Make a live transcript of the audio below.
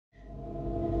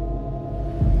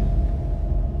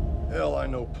I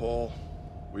know, Paul.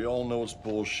 We all know it's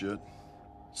bullshit.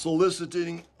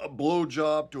 Soliciting a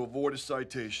blowjob to avoid a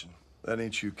citation. That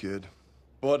ain't you, kid.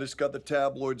 But it's got the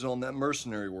tabloids on that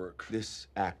mercenary work. This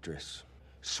actress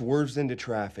swerves into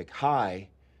traffic, high,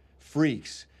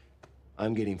 freaks.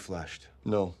 I'm getting flushed.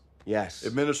 No. Yes.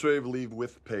 Administrative leave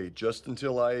with pay, just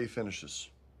until IA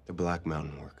finishes. The Black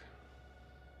Mountain work.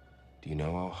 Do you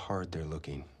know how hard they're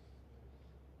looking?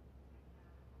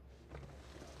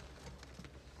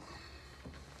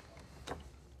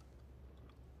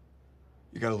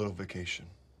 You got a little vacation.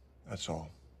 That's all.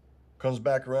 Comes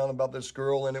back around about this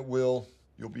girl, and it will.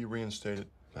 You'll be reinstated.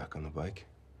 Back on the bike?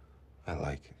 I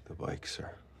like the bike, sir.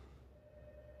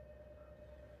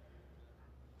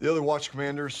 The other watch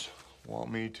commanders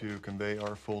want me to convey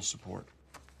our full support.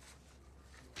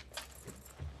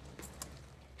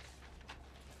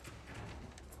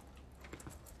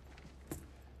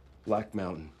 Black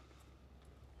Mountain.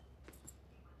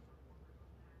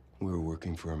 We were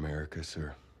working for America,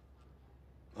 sir.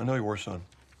 I know you were, son.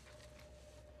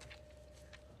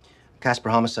 Casper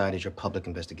Homicide is your public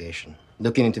investigation.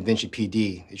 Looking into Vinci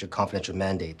PD is your confidential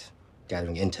mandate,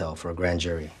 gathering intel for a grand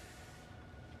jury.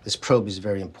 This probe is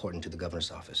very important to the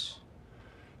governor's office.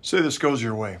 Say this goes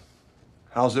your way.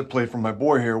 How's it play for my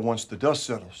boy here once the dust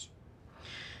settles?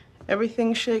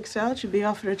 Everything shakes out, you'd be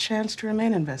offered a chance to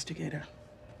remain investigator.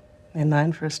 In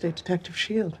line for a state detective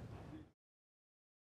shield.